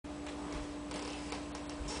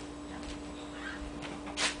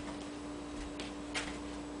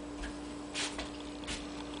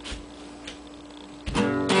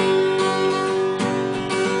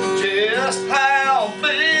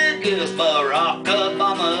Barack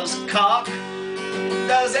Obama's cock?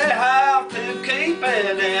 Does he have to keep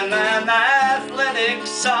it in an athletic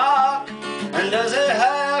sock? And does he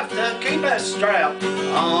have to keep it strapped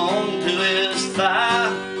onto his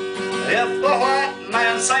thigh? If the white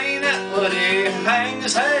man seen it, would he hang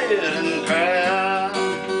his head and cry?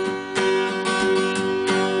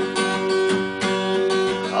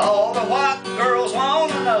 All the white girls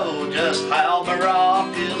want to know just how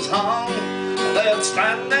Barack is hung. They'll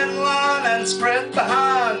stand in line and spread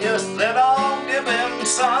behind, yes, they'll all give him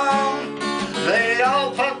some. They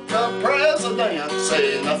all put the president,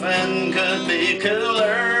 say nothing could be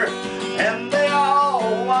cooler, and they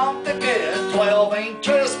all want to get 12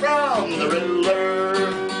 inches from the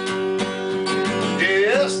ruler.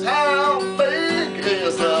 Just how big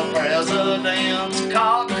is the president's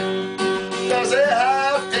cock? Does he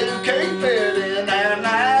have to keep it in an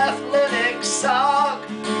athletic sock?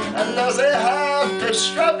 And does he have to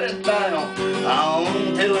strap it down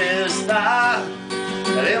onto his thigh?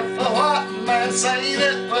 And if the white man seen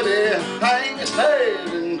it, would he hang his head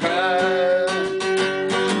and cry?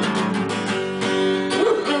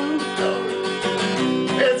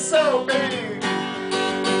 It's so big.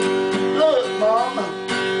 Look, Mama.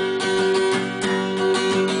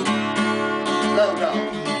 Look on.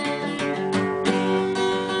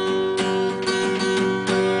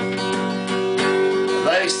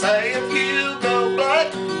 They say if you go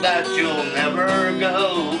black, that you'll never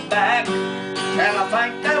go back. And I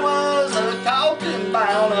think there was a talking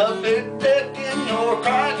about a big dick in your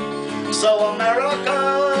crack. So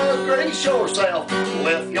America, grease yourself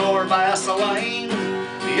with your Vaseline.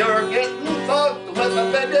 You're getting fucked with the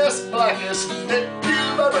biggest, blackest dick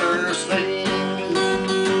you've ever seen.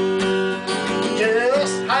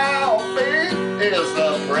 Just how big is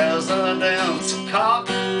the president's cock?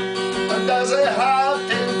 Does he have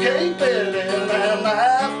to keep it in an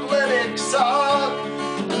athletic sock?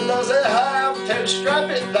 Does he have to strap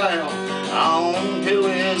it down onto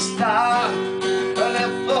his thigh? And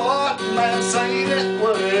if the white man seen it,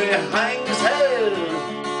 would he hang his head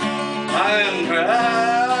and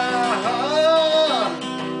cry?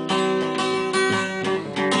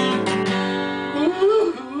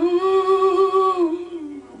 Ooh,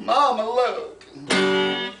 Mama, look.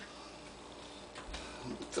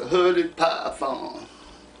 It's a hooded python.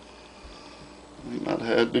 We might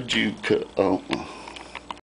have had the Jew cut on.